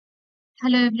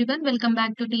Hello everyone, welcome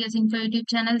back to Tsinfo YouTube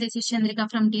channel. This is Chandrika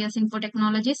from Tsinfo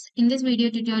Technologies. In this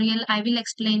video tutorial, I will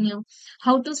explain you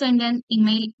how to send an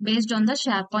email based on the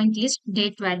SharePoint list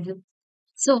date value.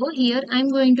 So here I am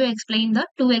going to explain the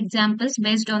two examples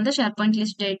based on the SharePoint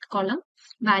list date column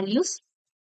values.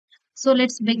 So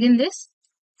let's begin this.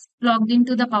 Logged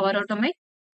into the Power Automate.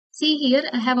 See here,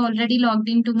 I have already logged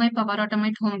into my Power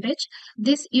Automate homepage.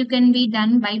 This you can be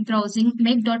done by browsing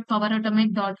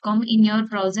make.powerautomate.com in your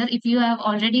browser if you have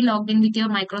already logged in with your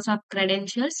Microsoft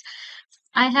credentials.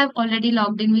 I have already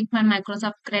logged in with my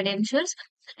Microsoft credentials,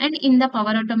 and in the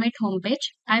Power Automate homepage,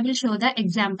 I will show the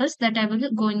examples that I will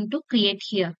going to create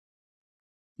here.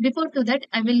 Before to that,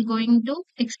 I will going to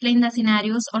explain the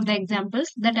scenarios or the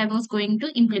examples that I was going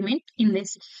to implement in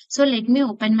this. So let me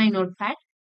open my notepad.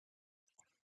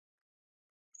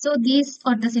 So these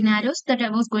are the scenarios that I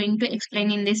was going to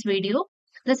explain in this video.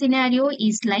 The scenario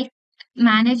is like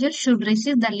manager should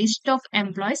receive the list of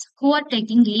employees who are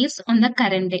taking leaves on the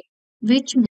current day,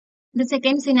 which means the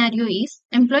second scenario is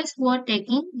employees who are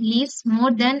taking leaves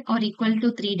more than or equal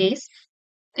to 3 days,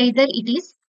 either it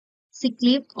is sick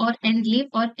leave or end leave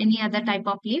or any other type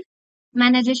of leave.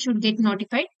 Manager should get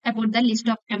notified about the list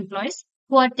of employees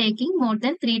who are taking more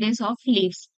than 3 days of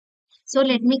leaves. So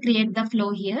let me create the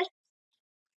flow here.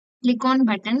 Click on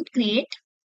button create.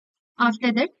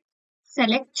 After that,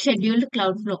 select scheduled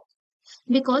cloud flow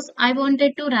because I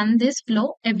wanted to run this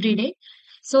flow every day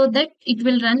so that it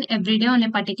will run every day on a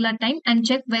particular time and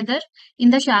check whether in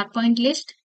the SharePoint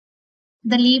list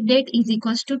the leave date is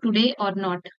equals to today or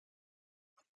not.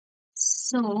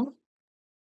 So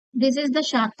this is the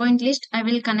SharePoint list. I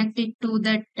will connect it to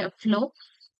that flow.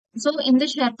 So in the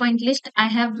SharePoint list, I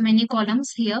have many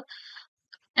columns here: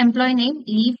 employee name,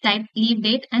 leave type, leave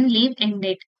date, and leave end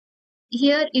date.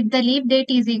 Here, if the leave date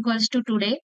is equals to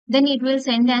today, then it will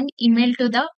send an email to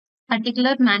the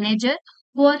particular manager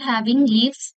who are having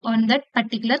leaves on that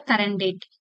particular current date.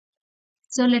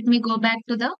 So let me go back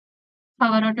to the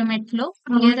Power Automate flow.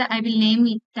 Here I will name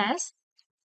it as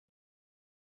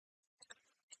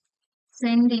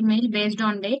send email based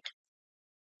on date.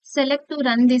 Select to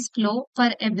run this flow for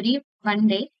every 1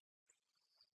 day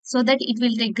so that it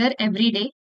will trigger every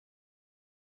day,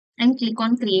 and click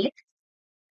on create.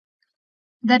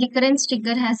 The recurrence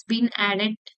trigger has been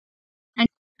added, and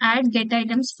add get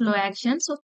items flow action.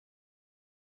 So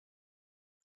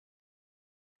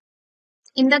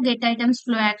in the get items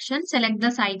flow action, select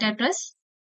the site address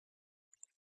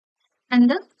and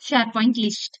the SharePoint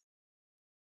list.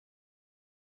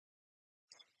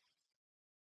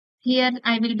 Here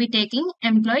I will be taking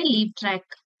employee leave track.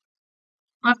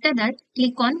 After that,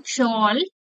 click on show all.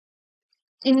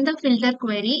 In the filter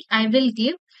query, I will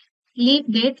give leave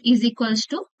date is equals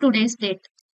to today's date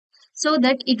so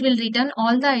that it will return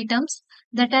all the items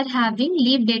that are having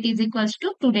leave date is equals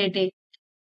to today date.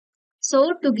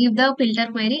 So to give the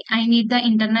filter query, I need the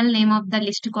internal name of the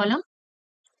list column.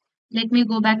 Let me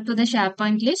go back to the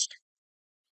SharePoint list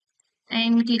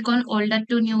and click on older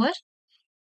to newer.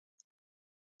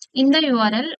 In the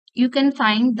URL, you can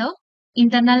find the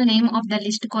internal name of the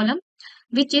list column,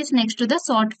 which is next to the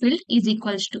sort field is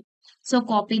equals to. So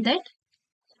copy that.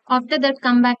 After that,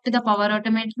 come back to the Power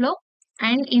Automate flow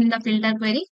and in the filter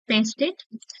query, paste it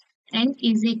and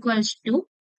is equals to.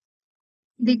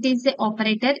 This is the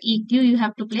operator EQ you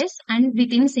have to place, and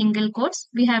within single quotes,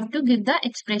 we have to give the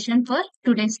expression for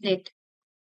today's date.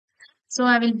 So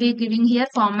I will be giving here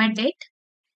format date,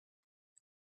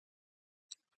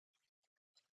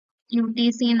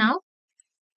 UTC now,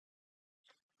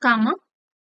 comma,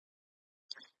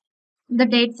 the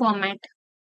date format,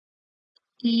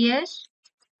 year,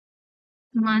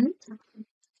 month,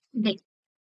 day.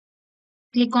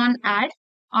 Click on add.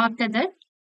 After that,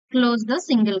 close the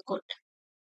single quote.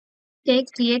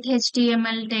 Take create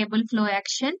HTML table flow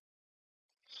action.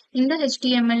 In the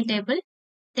HTML table,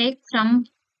 take from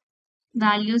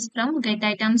values from get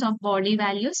items of body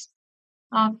values.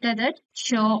 After that,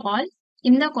 show all.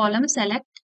 In the column,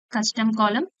 select custom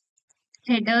column,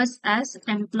 headers as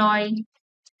employee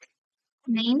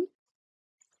name,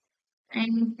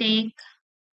 and take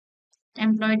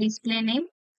employee display name.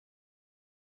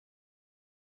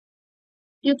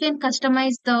 You can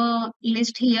customize the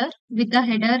list here with the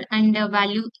header and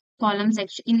value column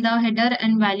section. In the header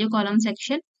and value column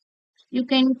section, you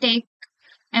can take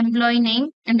employee name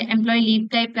and employee leave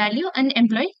type value and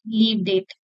employee leave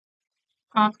date.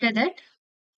 After that,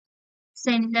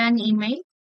 send an email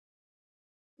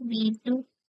V2.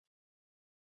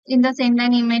 In the send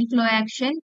an email flow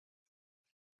action,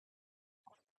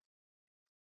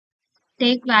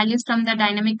 take values from the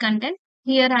dynamic content.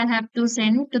 Here I have to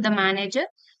send to the manager.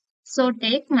 So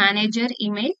take manager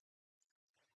email.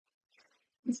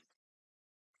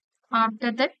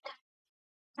 After that,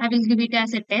 I will give it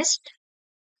as a test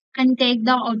and take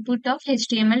the output of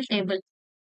HTML table.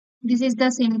 This is the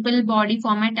simple body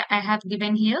format I have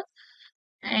given here.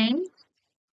 And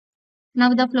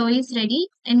now the flow is ready,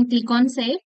 and click on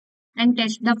save and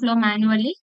test the flow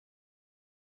manually.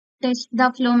 Test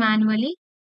the flow manually.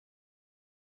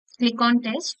 Click on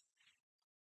test,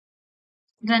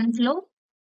 run flow.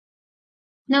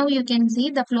 Now you can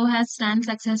see the flow has ran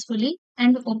successfully,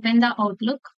 and open the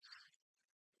Outlook.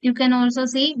 You can also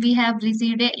see we have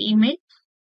received an email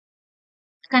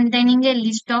containing a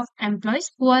list of employees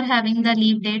who are having the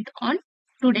leave date on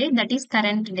today, that is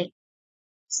current day.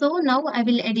 So now I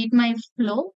will edit my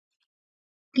flow.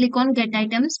 Click on get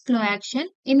items flow action.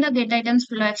 In the get items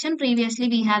flow action, previously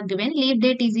we have given leave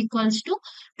date is equals to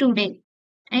today.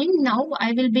 And now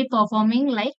I will be performing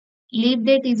like leave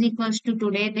date is equals to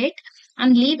today date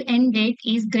and leave end date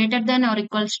is greater than or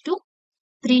equals to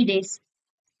 3 days.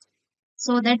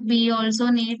 So that we also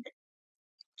need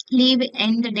leave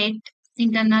end date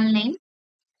internal name.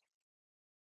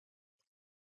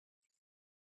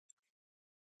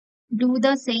 Do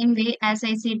the same way as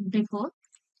I said before.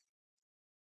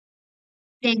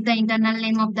 Take the internal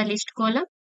name of the list column.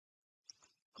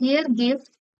 Here give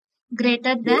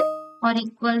greater than or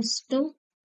equals to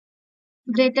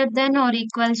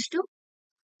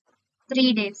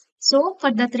 3 days. So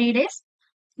for the 3 days,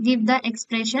 give the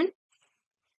expression.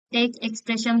 Take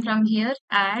expression from here,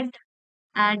 add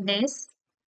days.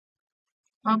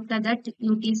 After that,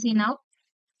 UTC now,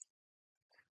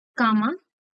 comma.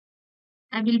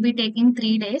 I will be taking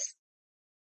 3 days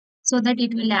so that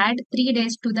it will add 3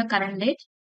 days to the current date.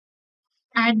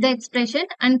 Add the expression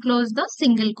and close the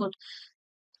single quote.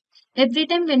 Every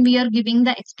time when we are giving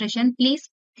the expression, please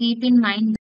keep in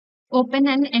mind open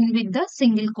and end with the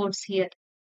single quotes here.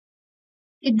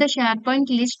 If the SharePoint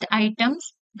list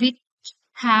items which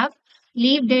have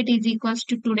leave date is equals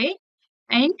to today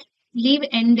and leave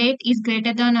end date is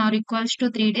greater than or equals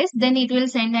to 3 days, then it will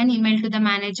send an email to the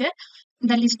manager,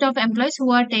 the list of employees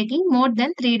who are taking more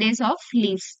than 3 days of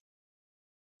leaves.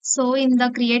 So in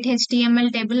the create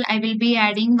HTML table, I will be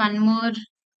adding one more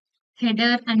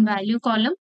header and value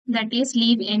column, that is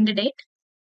leave end date,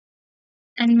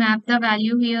 and map the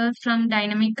value here from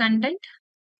dynamic content,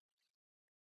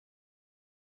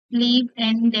 leave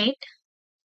end date.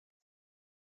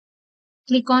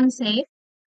 Click on save,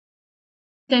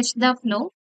 test the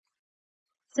flow,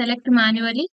 select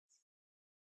manually,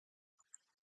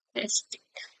 test.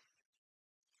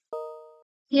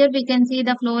 Here we can see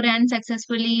the flow ran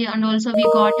successfully and also we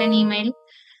got an email.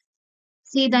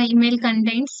 See, the email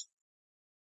contains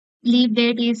leave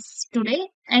date is today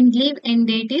and leave end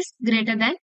date is greater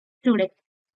than today.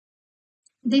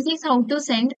 This is how to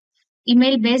send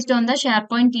email based on the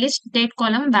SharePoint list date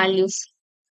column values.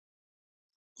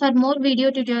 For more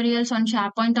video tutorials on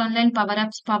SharePoint Online, Power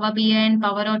Apps, Power BI and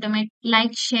Power Automate,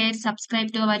 like, share,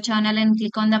 subscribe to our channel and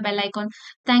click on the bell icon.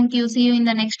 Thank you. See you in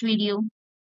the next video.